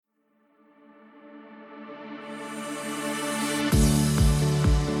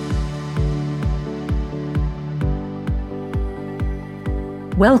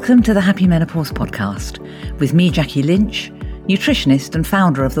Welcome to the Happy Menopause podcast with me, Jackie Lynch, nutritionist and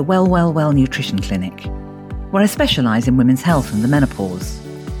founder of the Well Nutrition Clinic, where I specialise in women's health and the menopause.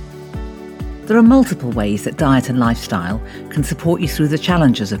 There are multiple ways that diet and lifestyle can support you through the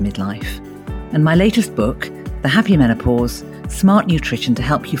challenges of midlife, and my latest book, The Happy Menopause, Smart Nutrition to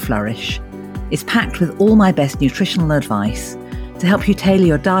Help You Flourish, is packed with all my best nutritional advice to help you tailor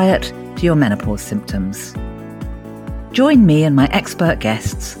your diet to your menopause symptoms. Join me and my expert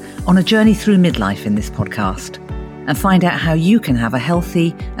guests on a journey through midlife in this podcast and find out how you can have a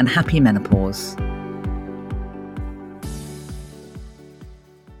healthy and happy menopause.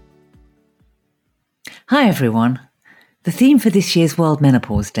 Hi everyone. The theme for this year's World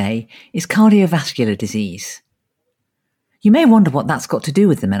Menopause Day is cardiovascular disease. You may wonder what that's got to do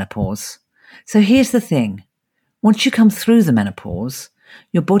with the menopause. So here's the thing. Once you come through the menopause,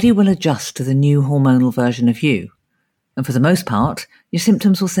 your body will adjust to the new hormonal version of you. And for the most part, your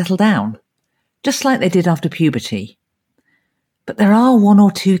symptoms will settle down, just like they did after puberty. But there are one or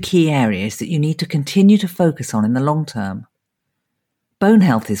two key areas that you need to continue to focus on in the long term. Bone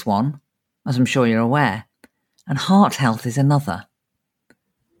health is one, as I'm sure you're aware, and heart health is another.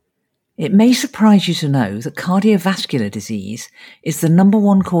 It may surprise you to know that cardiovascular disease is the number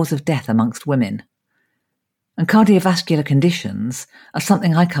one cause of death amongst women. And cardiovascular conditions are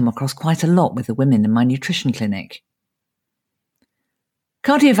something I come across quite a lot with the women in my nutrition clinic.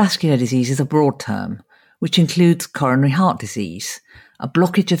 Cardiovascular disease is a broad term, which includes coronary heart disease, a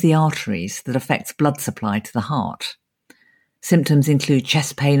blockage of the arteries that affects blood supply to the heart. Symptoms include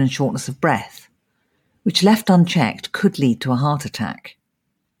chest pain and shortness of breath, which left unchecked could lead to a heart attack.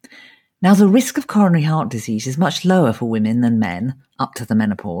 Now, the risk of coronary heart disease is much lower for women than men up to the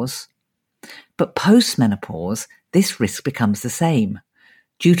menopause. But post-menopause, this risk becomes the same,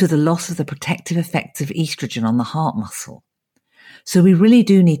 due to the loss of the protective effects of estrogen on the heart muscle. So we really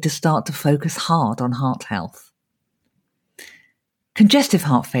do need to start to focus hard on heart health. Congestive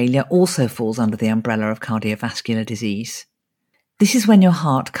heart failure also falls under the umbrella of cardiovascular disease. This is when your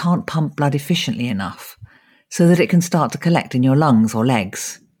heart can't pump blood efficiently enough so that it can start to collect in your lungs or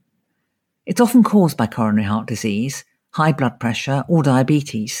legs. It's often caused by coronary heart disease, high blood pressure, or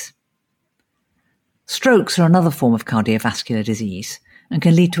diabetes. Strokes are another form of cardiovascular disease and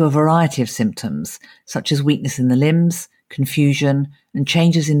can lead to a variety of symptoms such as weakness in the limbs, confusion, and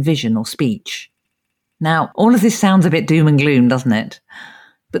changes in vision or speech. Now, all of this sounds a bit doom and gloom, doesn't it?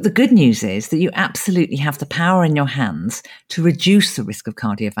 But the good news is that you absolutely have the power in your hands to reduce the risk of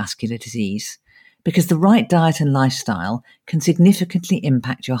cardiovascular disease, because the right diet and lifestyle can significantly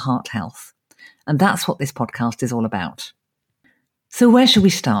impact your heart health. And that's what this podcast is all about. So where should we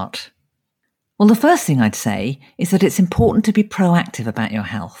start? Well, the first thing I'd say is that it's important to be proactive about your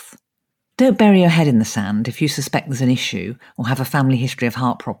health. Don't bury your head in the sand if you suspect there's an issue or have a family history of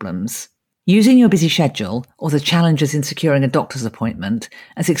heart problems. Using your busy schedule or the challenges in securing a doctor's appointment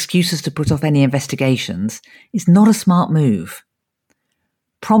as excuses to put off any investigations is not a smart move.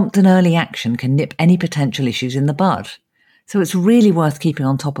 Prompt and early action can nip any potential issues in the bud, so it's really worth keeping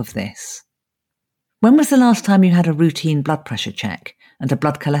on top of this. When was the last time you had a routine blood pressure check and a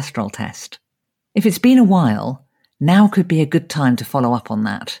blood cholesterol test? If it's been a while, now could be a good time to follow up on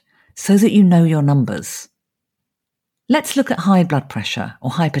that, so that you know your numbers. Let's look at high blood pressure,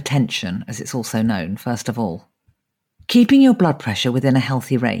 or hypertension as it's also known, first of all. Keeping your blood pressure within a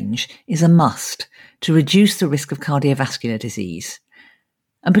healthy range is a must to reduce the risk of cardiovascular disease.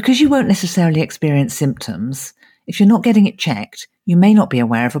 And because you won't necessarily experience symptoms, if you're not getting it checked, you may not be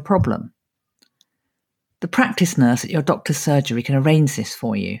aware of a problem. The practice nurse at your doctor's surgery can arrange this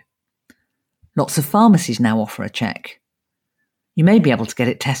for you. Lots of pharmacies now offer a check. You may be able to get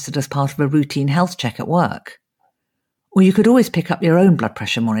it tested as part of a routine health check at work. Or you could always pick up your own blood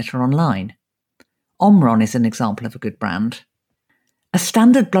pressure monitor online. Omron is an example of a good brand. A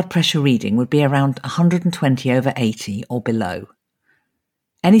standard blood pressure reading would be around 120/80 or below.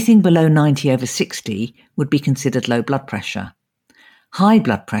 Anything below 90/60 would be considered low blood pressure. High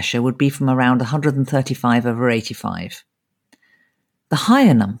blood pressure would be from around 135/85. The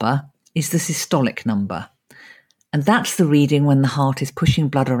higher number is the systolic number, and that's the reading when the heart is pushing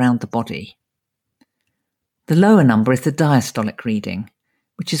blood around the body. The lower number is the diastolic reading,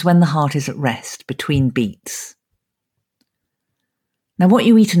 which is when the heart is at rest between beats. Now, what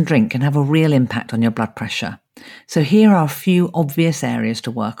you eat and drink can have a real impact on your blood pressure, so here are a few obvious areas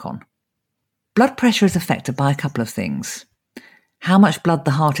to work on. Blood pressure is affected by a couple of things: how much blood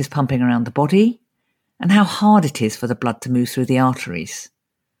the heart is pumping around the body, and how hard it is for the blood to move through the arteries.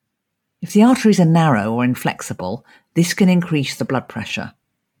 If the arteries are narrow or inflexible, this can increase the blood pressure.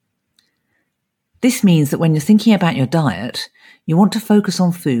 This means that when you're thinking about your diet, you want to focus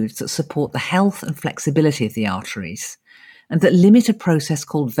on foods that support the health and flexibility of the arteries, and that limit a process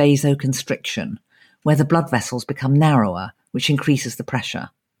called vasoconstriction, where the blood vessels become narrower, which increases the pressure.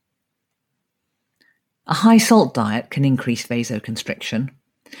 A high salt diet can increase vasoconstriction,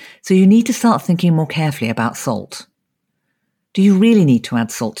 so you need to start thinking more carefully about salt. Do you really need to add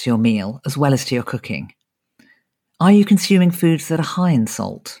salt to your meal as well as to your cooking? Are you consuming foods that are high in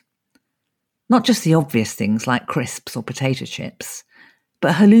salt? Not just the obvious things like crisps or potato chips,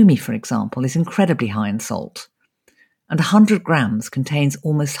 but halloumi, for example, is incredibly high in salt, and 100 grams contains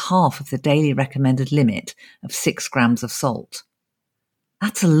almost half of the daily recommended limit of 6 grams of salt.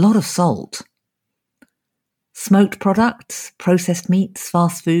 That's a lot of salt. Smoked products, processed meats,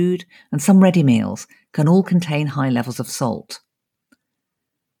 fast food, and some ready meals can all contain high levels of salt.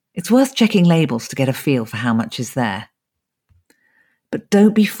 It's worth checking labels to get a feel for how much is there. But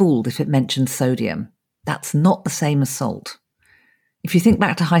don't be fooled if it mentions sodium. That's not the same as salt. If you think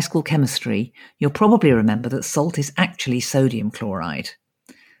back to high school chemistry, you'll probably remember that salt is actually sodium chloride.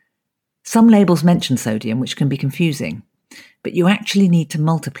 Some labels mention sodium, which can be confusing, but you actually need to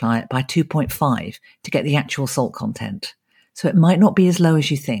multiply it by 2.5 to get the actual salt content, so it might not be as low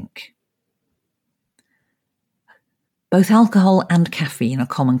as you think. Both alcohol and caffeine are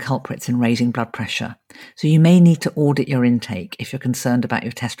common culprits in raising blood pressure, so you may need to audit your intake if you're concerned about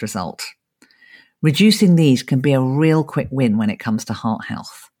your test result. Reducing these can be a real quick win when it comes to heart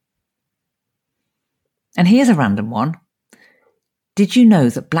health. And here's a random one. Did you know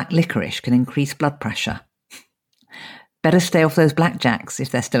that black licorice can increase blood pressure? Better stay off those blackjacks if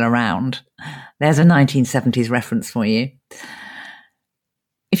they're still around. There's a 1970s reference for you.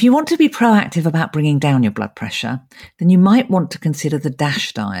 If you want to be proactive about bringing down your blood pressure, then you might want to consider the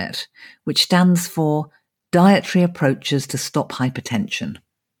DASH diet, which stands for Dietary Approaches to Stop Hypertension.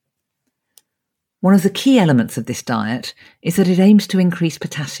 One of the key elements of this diet is that it aims to increase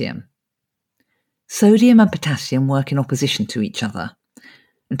potassium. Sodium and potassium work in opposition to each other,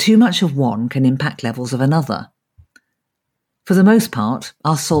 and too much of one can impact levels of another. For the most part,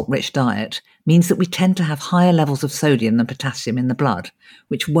 our salt-rich diet means that we tend to have higher levels of sodium than potassium in the blood,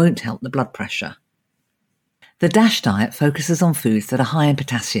 which won't help the blood pressure. The DASH diet focuses on foods that are high in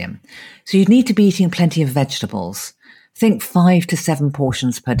potassium, so you'd need to be eating plenty of vegetables. Think 5 to 7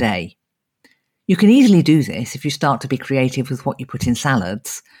 portions per day. You can easily do this if you start to be creative with what you put in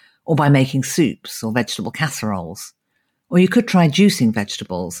salads, or by making soups or vegetable casseroles. Or you could try juicing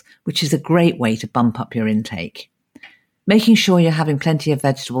vegetables, which is a great way to bump up your intake. Making sure you're having plenty of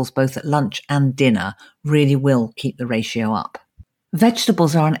vegetables both at lunch and dinner really will keep the ratio up.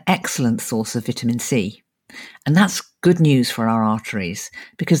 Vegetables are an excellent source of vitamin C, and that's good news for our arteries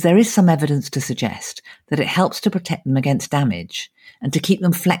because there is some evidence to suggest that it helps to protect them against damage and to keep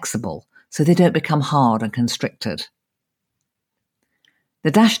them flexible so they don't become hard and constricted.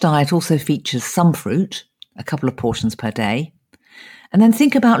 The DASH diet also features some fruit, a couple of portions per day, and then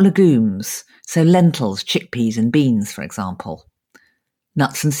think about legumes, so lentils, chickpeas and beans, for example.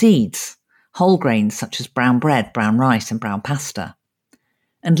 Nuts and seeds, whole grains such as brown bread, brown rice and brown pasta,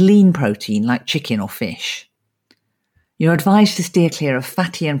 and lean protein like chicken or fish. You're advised to steer clear of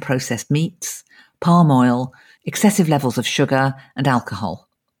fatty and processed meats, palm oil, excessive levels of sugar and alcohol.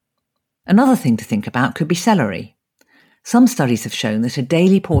 Another thing to think about could be celery. Some studies have shown that a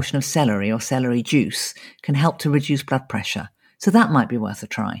daily portion of celery or celery juice can help to reduce blood pressure, so that might be worth a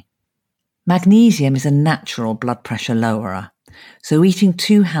try. Magnesium is a natural blood pressure lowerer, so eating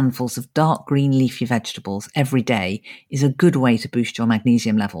 2 handfuls of dark green leafy vegetables every day is a good way to boost your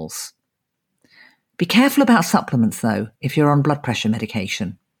magnesium levels. Be careful about supplements though if you're on blood pressure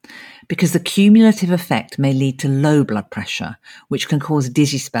medication, because the cumulative effect may lead to low blood pressure, which can cause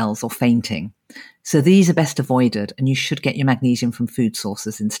dizzy spells or fainting. So these are best avoided and you should get your magnesium from food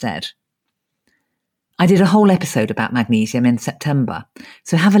sources instead. I did a whole episode about magnesium in September,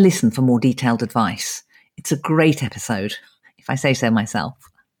 so have a listen for more detailed advice. It's a great episode, if I say so myself.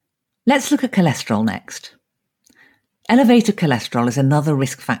 Let's look at cholesterol next. Elevated cholesterol is another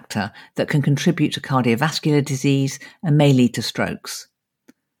risk factor that can contribute to cardiovascular disease and may lead to strokes.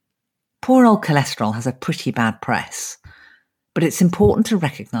 Poor old cholesterol has a pretty bad press, but it's important to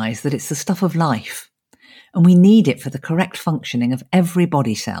recognise that it's the stuff of life, and we need it for the correct functioning of every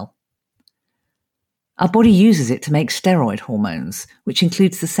body cell. Our body uses it to make steroid hormones, which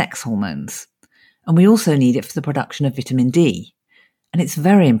includes the sex hormones, and we also need it for the production of vitamin D, and it's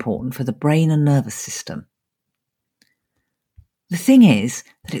very important for the brain and nervous system. The thing is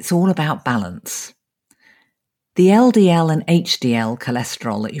that it's all about balance. The LDL and HDL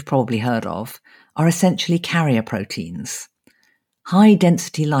cholesterol that you've probably heard of are essentially carrier proteins,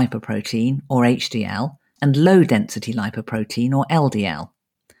 high-density lipoprotein, or HDL, and low-density lipoprotein, or LDL.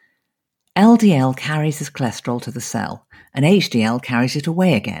 LDL carries this cholesterol to the cell, and HDL carries it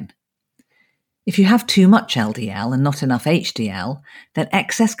away again. If you have too much LDL and not enough HDL, then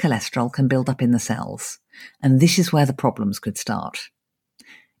excess cholesterol can build up in the cells, and this is where the problems could start.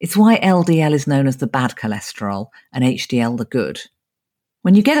 It's why LDL is known as the bad cholesterol and HDL the good.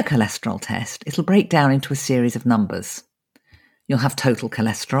 When you get a cholesterol test, it'll break down into a series of numbers. You'll have total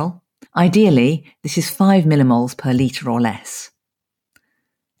cholesterol. Ideally, this is 5 millimoles per litre or less.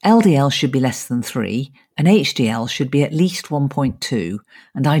 LDL should be less than 3, and HDL should be at least 1.2,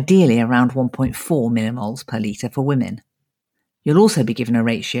 and ideally around 1.4 millimoles per litre for women. You'll also be given a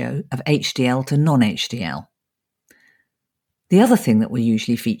ratio of HDL to non-HDL. The other thing that will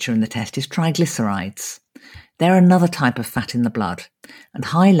usually feature in the test is triglycerides. They're another type of fat in the blood, and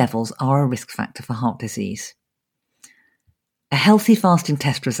high levels are a risk factor for heart disease. A healthy fasting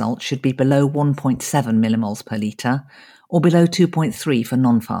test result should be below 1.7 millimoles per litre, or below 2.3 for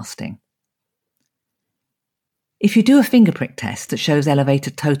non-fasting. If you do a finger prick test that shows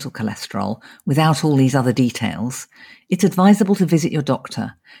elevated total cholesterol without all these other details, it's advisable to visit your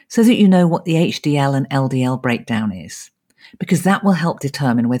doctor so that you know what the HDL and LDL breakdown is, because that will help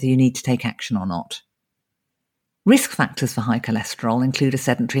determine whether you need to take action or not. Risk factors for high cholesterol include a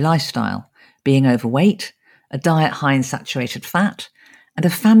sedentary lifestyle, being overweight, a diet high in saturated fat, and a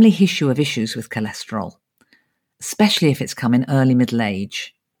family history of issues with cholesterol, especially if it's come in early middle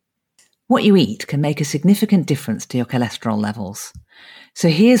age. What you eat can make a significant difference to your cholesterol levels. So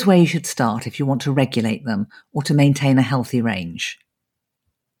here's where you should start if you want to regulate them or to maintain a healthy range.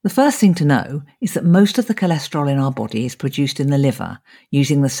 The first thing to know is that most of the cholesterol in our body is produced in the liver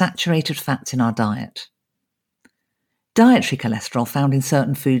using the saturated fats in our diet. Dietary cholesterol found in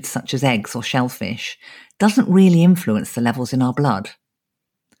certain foods such as eggs or shellfish doesn't really influence the levels in our blood.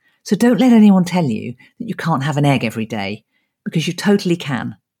 So don't let anyone tell you that you can't have an egg every day, because you totally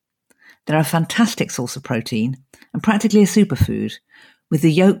can. They're a fantastic source of protein and practically a superfood, with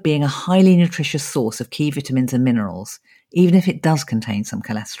the yolk being a highly nutritious source of key vitamins and minerals, even if it does contain some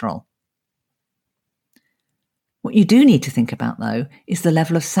cholesterol. What you do need to think about, though, is the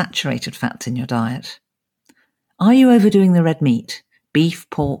level of saturated fats in your diet. Are you overdoing the red meat, beef,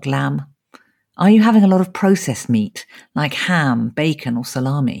 pork, lamb? Are you having a lot of processed meat, like ham, bacon, or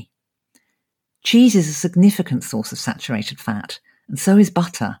salami? Cheese is a significant source of saturated fat, and so is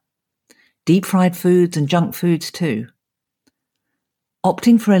butter. Deep-fried foods and junk foods too.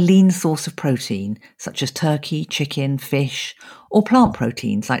 Opting for a lean source of protein, such as turkey, chicken, fish, or plant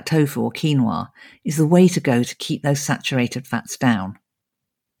proteins like tofu or quinoa, is the way to go to keep those saturated fats down.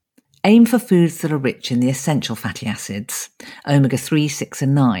 Aim for foods that are rich in the essential fatty acids, omega-3, 6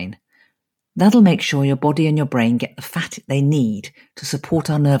 and 9. That'll make sure your body and your brain get the fat they need to support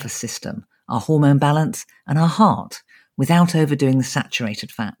our nervous system, our hormone balance, and our heart, without overdoing the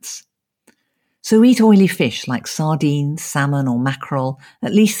saturated fats. So eat oily fish like sardines, salmon or mackerel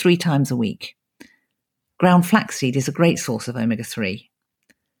at least 3 times a week. Ground flaxseed is a great source of omega-3.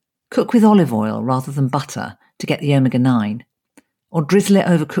 Cook with olive oil rather than butter to get the omega-9, or drizzle it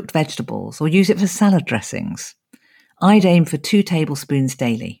over cooked vegetables, or use it for salad dressings. I'd aim for 2 tablespoons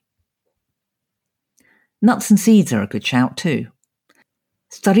daily. Nuts and seeds are a good shout too.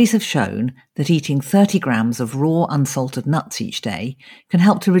 Studies have shown that eating 30 grams of raw unsalted nuts each day can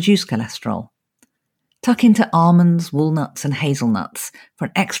help to reduce cholesterol. Tuck into almonds, walnuts and hazelnuts for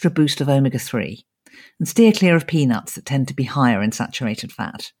an extra boost of omega-3, and steer clear of peanuts that tend to be higher in saturated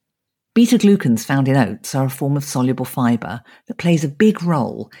fat. Beta-glucans found in oats are a form of soluble fibre that plays a big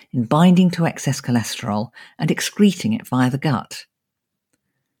role in binding to excess cholesterol and excreting it via the gut.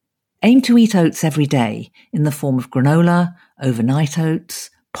 Aim to eat oats every day in the form of granola, overnight oats,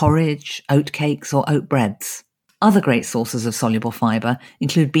 porridge, oat cakes or oat breads. Other great sources of soluble fibre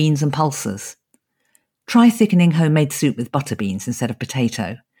include beans and pulses. Try thickening homemade soup with butter beans instead of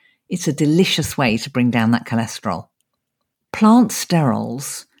potato. It's a delicious way to bring down that cholesterol. Plant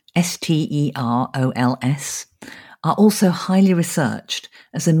sterols, sterols, are also highly researched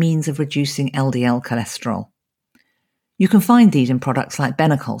as a means of reducing LDL cholesterol. You can find these in products like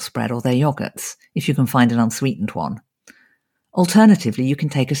Benecol spread or their yogurts, if you can find an unsweetened one. Alternatively, you can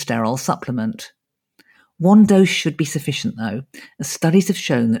take a sterol supplement. 1 dose should be sufficient though, as studies have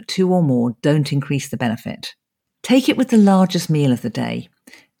shown that 2 or more don't increase the benefit. Take it with the largest meal of the day.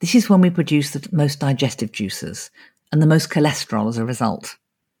 This is when we produce the most digestive juices, and the most cholesterol as a result.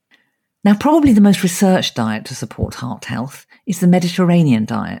 Now, probably the most researched diet to support heart health is the Mediterranean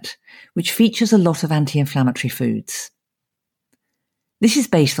diet, which features a lot of anti-inflammatory foods. This is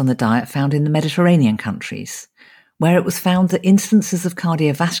based on the diet found in the Mediterranean countries, where it was found that instances of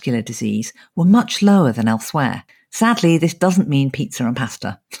cardiovascular disease were much lower than elsewhere. Sadly, this doesn't mean pizza and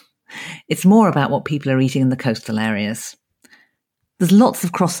pasta. It's more about what people are eating in the coastal areas. There's lots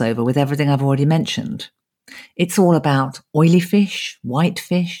of crossover with everything I've already mentioned. It's all about oily fish, white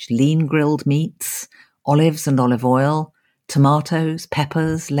fish, lean grilled meats, olives and olive oil, tomatoes,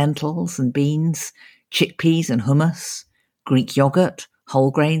 peppers, lentils and beans, chickpeas and hummus, Greek yogurt, whole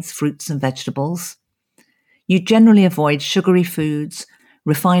grains, fruits and vegetables. You generally avoid sugary foods,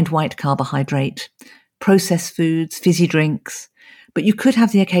 refined white carbohydrate, processed foods, fizzy drinks, but you could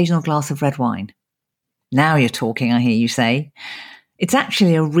have the occasional glass of red wine. Now you're talking, I hear you say. It's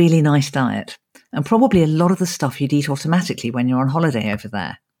actually a really nice diet, and probably a lot of the stuff you'd eat automatically when you're on holiday over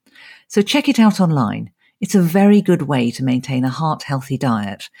there. So check it out online. It's a very good way to maintain a heart-healthy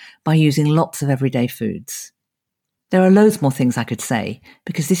diet by using lots of everyday foods. There are loads more things I could say,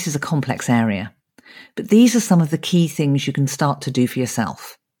 because this is a complex area. But these are some of the key things you can start to do for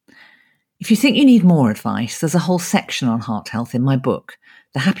yourself. If you think you need more advice, there's a whole section on heart health in my book,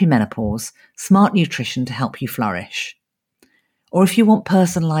 The Happy Menopause, Smart Nutrition to Help You Flourish. Or if you want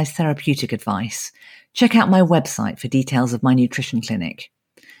personalised therapeutic advice, check out my website for details of my nutrition clinic.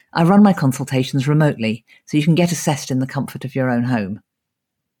 I run my consultations remotely, so you can get assessed in the comfort of your own home.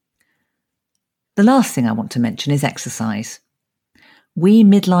 The last thing I want to mention is exercise. We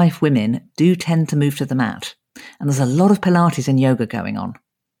midlife women do tend to move to the mat, and there's a lot of Pilates and yoga going on.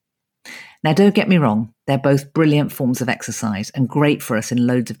 Now, don't get me wrong, they're both brilliant forms of exercise and great for us in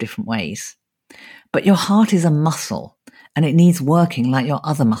loads of different ways. But your heart is a muscle, and it needs working like your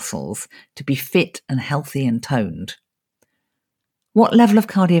other muscles to be fit and healthy and toned. What level of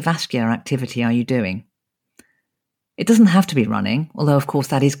cardiovascular activity are you doing? It doesn't have to be running, although of course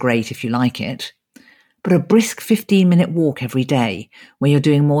that is great if you like it. But a brisk 15-minute walk every day, where you're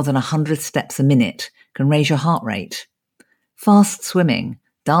doing more than 100 steps a minute, can raise your heart rate. Fast swimming,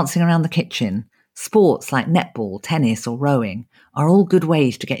 dancing around the kitchen, sports like netball, tennis or rowing are all good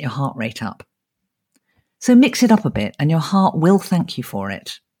ways to get your heart rate up. So mix it up a bit and your heart will thank you for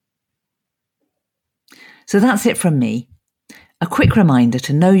it. So that's it from me. A quick reminder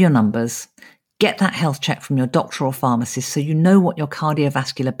to know your numbers, get that health check from your doctor or pharmacist so you know what your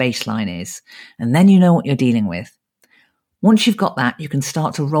cardiovascular baseline is, and then you know what you're dealing with. Once you've got that, you can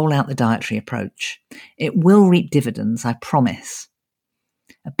start to roll out the dietary approach. It will reap dividends, I promise.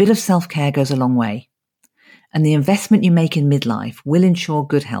 A bit of self-care goes a long way, and the investment you make in midlife will ensure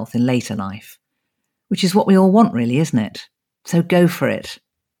good health in later life, which is what we all want really, isn't it? So go for it.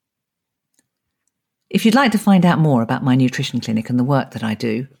 If you'd like to find out more about my nutrition clinic and the work that I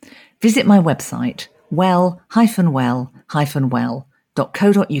do, visit my website, well-well.co.uk,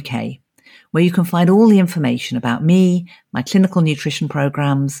 where you can find all the information about me, my clinical nutrition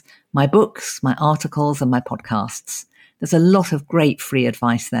programs, my books, my articles and my podcasts. There's a lot of great free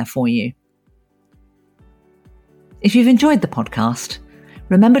advice there for you. If you've enjoyed the podcast,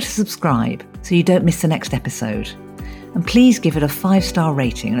 remember to subscribe so you don't miss the next episode. And please give it a 5-star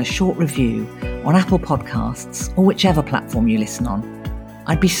rating and a short review on Apple Podcasts or whichever platform you listen on.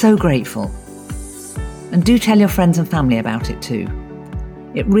 I'd be so grateful. And do tell your friends and family about it too.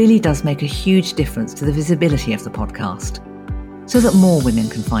 It really does make a huge difference to the visibility of the podcast, so that more women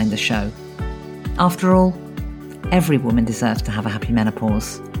can find the show. After all, every woman deserves to have a happy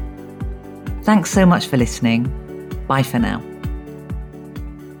menopause. Thanks so much for listening. Bye for now.